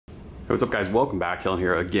Hey, what's up guys, welcome back. Kellen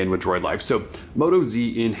here again with Droid Life. So Moto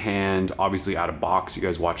Z in hand, obviously out of box. You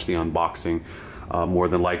guys watched the unboxing more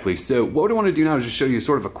than likely. So what I want to do now is just show you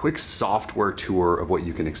sort of a quick software tour of what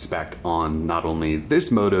you can expect on not only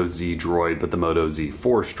this Moto Z Droid, but the Moto Z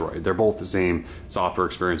Force Droid. They're both the same software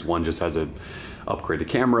experience. One just has a upgraded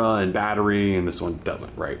camera and battery, and this one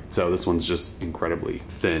doesn't, right? So this one's just incredibly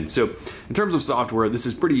thin. So in terms of software, this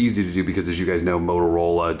is pretty easy to do because, as you guys know,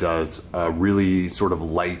 Motorola does a really sort of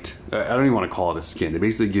light, I don't even want to call it a skin. They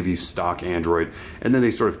basically give you stock Android, and then they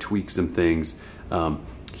sort of tweak some things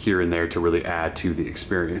here and there to really add to the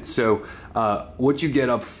experience. So what you get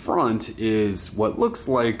up front is what looks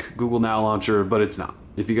like Google Now Launcher, but it's not.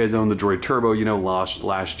 If you guys own the Droid Turbo, you know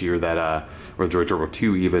last year that, or Droid Turbo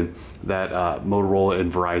 2 even, that Motorola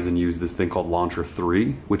and Verizon used this thing called Launcher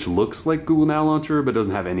 3, which looks like Google Now Launcher, but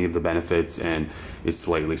doesn't have any of the benefits and is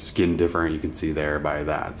slightly skin different. You can see there by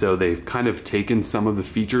that. So they've kind of taken some of the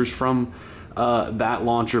features from that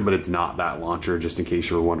launcher, but it's not that launcher, just in case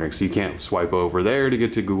you were wondering. So you can't swipe over there to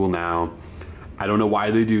get to Google Now. I don't know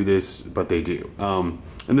why they do this, but they do.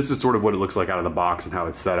 And this is sort of what it looks like out of the box and how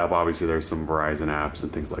it's set up. Obviously there's some Verizon apps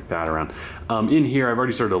and things like that around. In here, I've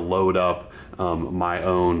already started to load up my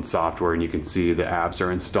own software, and you can see the apps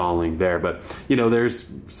are installing there. But you know, there's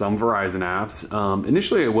some Verizon apps.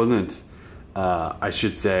 Initially, it wasn't, I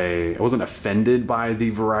should say, I wasn't offended by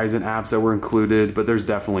the Verizon apps that were included, but there's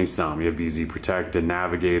definitely some. You have VZ Protect and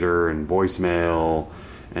Navigator and voicemail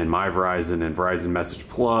and My Verizon and Verizon Message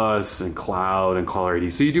Plus and Cloud and Caller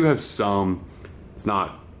ID. So you do have some. It's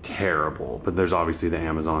not terrible, but there's obviously the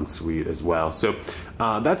Amazon suite as well. So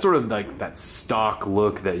that's sort of like that stock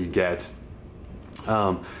look that you get.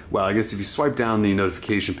 Well, I guess if you swipe down the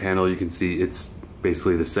notification panel, you can see it's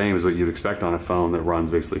basically the same as what you'd expect on a phone that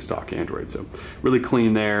runs basically stock Android. So really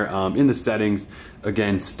clean there. In the settings,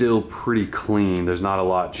 again, still pretty clean. There's not a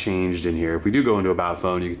lot changed in here. If we do go into About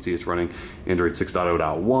Phone, you can see it's running Android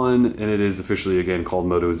 6.0.1, and it is officially again called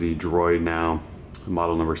Moto Z Droid now.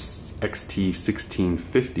 Model number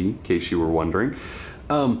XT1650, in case you were wondering.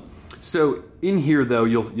 So in here though,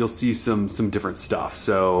 you'll see some different stuff.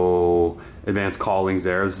 So advanced calling's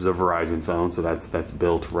there. This is a Verizon phone, so that's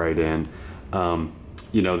built right in.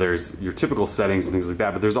 You know, there's your typical settings and things like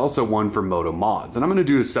that, but there's also one for Moto Mods. And I'm gonna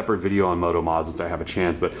do a separate video on Moto Mods once I have a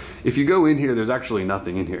chance, but if you go in here, there's actually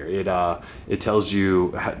nothing in here. It tells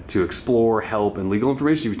you to explore, help, and legal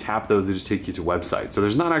information. If you tap those, they just take you to websites. So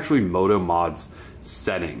there's not actually Moto Mods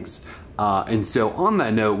settings. And so on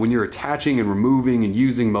that note, when you're attaching and removing and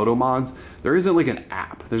using Moto Mods, there isn't like an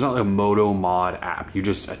app. There's not like a Moto Mod app. You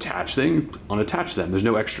just attach things, unattach them. There's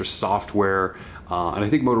no extra software. And I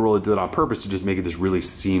think Motorola did it on purpose to just make it this really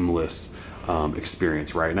seamless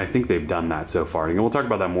experience, right? And I think they've done that so far. And we'll talk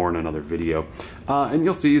about that more in another video. And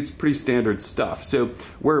you'll see it's pretty standard stuff. So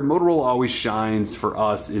where Motorola always shines for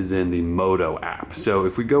us is in the Moto app. So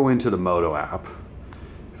if we go into the Moto app,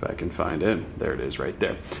 if I can find it, there it is right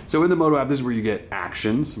there. So in the Moto app, this is where you get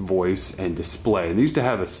actions, voice, and display. And they used to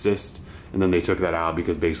have assist, and then they took that out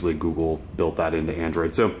because basically Google built that into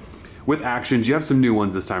Android. So with actions, you have some new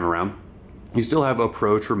ones this time around. You still have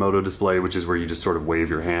approach for Moto Display, which is where you just sort of wave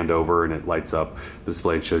your hand over and it lights up the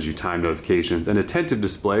display. It shows you time notifications. And attentive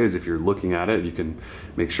display is if you're looking at it, you can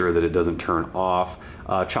make sure that it doesn't turn off.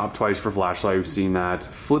 Chop twice for flashlight, we've seen that.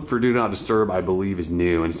 Flip for do not disturb, I believe, is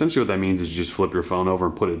new. And essentially what that means is you just flip your phone over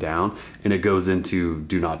and put it down, and it goes into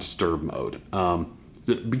do not disturb mode.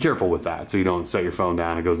 Be careful with that, so you don't set your phone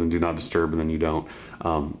down, it goes in do not disturb, and then you don't,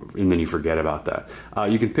 and then you forget about that.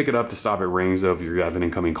 You can pick it up to stop it ringing, so if you have an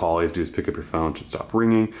incoming call, all you have to do is pick up your phone, it should stop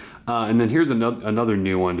ringing. And then here's another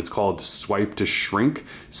new one, it's called swipe to shrink.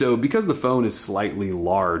 So because the phone is slightly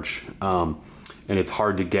large, and it's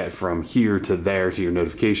hard to get from here to there to your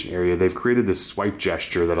notification area, they've created this swipe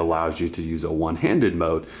gesture that allows you to use a one-handed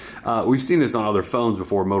mode. We've seen this on other phones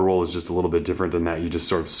before. Motorola is just a little bit different than that. You just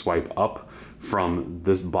sort of swipe up from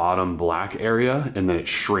this bottom black area, and then it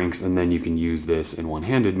shrinks, and then you can use this in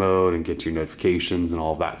one-handed mode and get your notifications and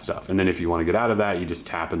all of that stuff. And then if you want to get out of that, you just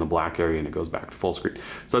tap in the black area and it goes back to full screen.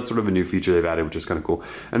 So that's sort of a new feature they've added, which is kind of cool.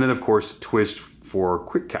 And then of course, twist for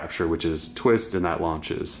quick capture, which is twist, and that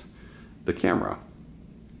launches the camera.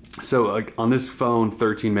 So like on this phone,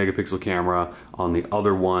 13 megapixel camera, on the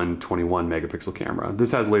other one, 21 megapixel camera.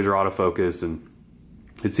 This has laser autofocus, and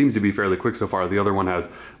it seems to be fairly quick so far. The other one has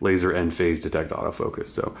laser and phase detect autofocus,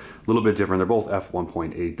 so a little bit different. They're both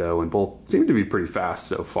f1.8 though, and both seem to be pretty fast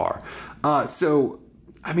so far. So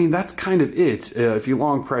I mean, that's kind of it. If you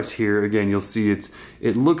long press here, again, you'll see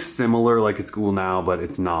it looks similar, like it's Google Now, but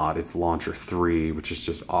it's not. It's Launcher 3, which is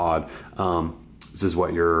just odd. This is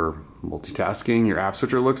what your multitasking, your app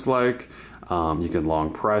switcher looks like. You can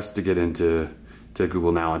long press to get into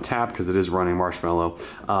Google Now and tap because it is running Marshmallow.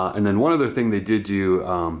 And then one other thing they did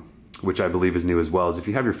do, which I believe is new as well, is if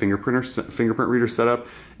you have your fingerprint reader set up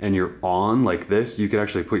and you're on like this, you can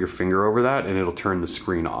actually put your finger over that and it'll turn the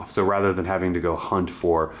screen off. So rather than having to go hunt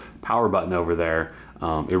for power button over there,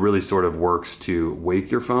 it really sort of works to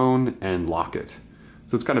wake your phone and lock it.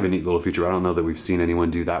 So it's kind of a neat little feature. I don't know that we've seen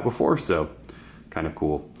anyone do that before, so kind of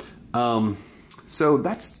cool. So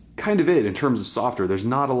that's kind of it in terms of software. There's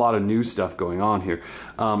not a lot of new stuff going on here.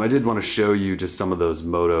 I did want to show you just some of those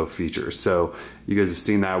Moto features. So you guys have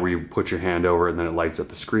seen that where you put your hand over it and then it lights up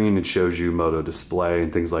the screen and shows you Moto Display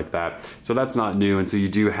and things like that. So that's not new. And so you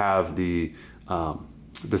do have the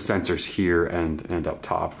sensors here and up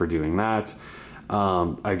top for doing that.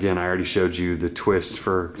 Again, I already showed you the twist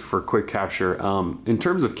for quick capture. In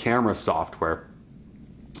terms of camera software,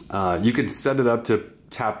 you can set it up to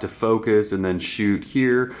tap to focus and then shoot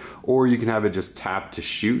here, or you can have it just tap to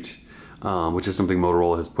shoot, which is something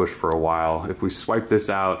Motorola has pushed for a while. If we swipe this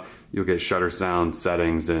out, you'll get shutter sound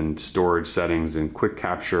settings and storage settings and quick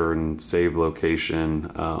capture and save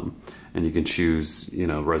location, and you can choose, you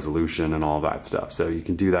know, resolution and all that stuff. So you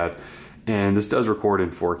can do that. And this does record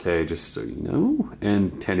in 4K, just so you know,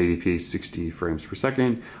 and 1080p, 60 frames per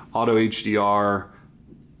second, auto HDR,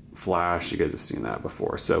 flash. You guys have seen that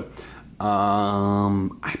before. So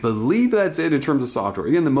I believe that's it in terms of software.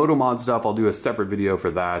 Again, the Moto Mod stuff, I'll do a separate video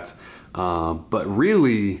for that. But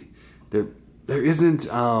really, there isn't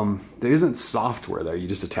software there. You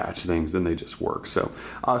just attach things and they just work. So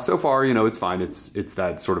so far, you know, it's fine. It's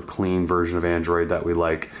that sort of clean version of Android that we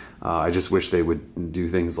like. I just wish they would do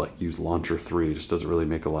things like use Launcher 3. It just doesn't really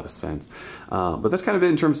make a lot of sense. But that's kind of it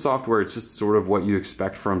in terms of software. It's just sort of what you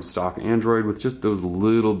expect from stock Android with just those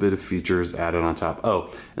little bit of features added on top.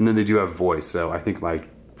 Oh, and then they do have voice. So I think I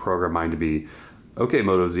program mine to be, okay,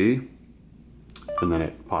 Moto Z, and then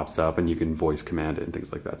it pops up and you can voice command it and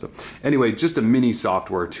things like that. So anyway, just a mini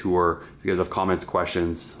software tour. If you guys have comments,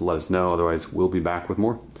 questions, let us know. Otherwise, we'll be back with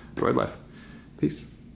more Droid Life. Peace.